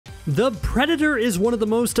The Predator is one of the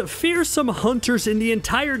most fearsome hunters in the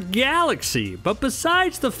entire galaxy, but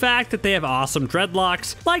besides the fact that they have awesome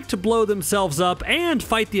dreadlocks, like to blow themselves up, and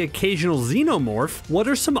fight the occasional xenomorph, what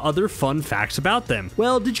are some other fun facts about them?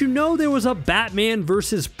 Well, did you know there was a Batman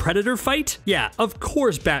versus Predator fight? Yeah, of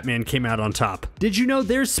course Batman came out on top. Did you know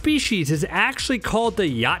their species is actually called the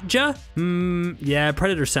Yautja? Yeah,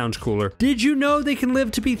 Predator sounds cooler. Did you know they can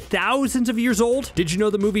live to be thousands of years old? Did you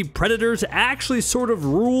know the movie Predators actually sort of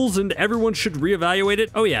rules and everyone should reevaluate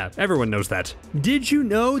it? Oh yeah, everyone knows that. Did you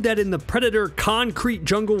know that in the Predator Concrete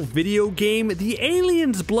Jungle video game, the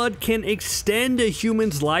alien's blood can extend a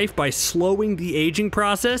human's life by slowing the aging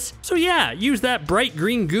process? So yeah, use that bright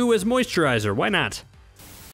green goo as moisturizer, why not?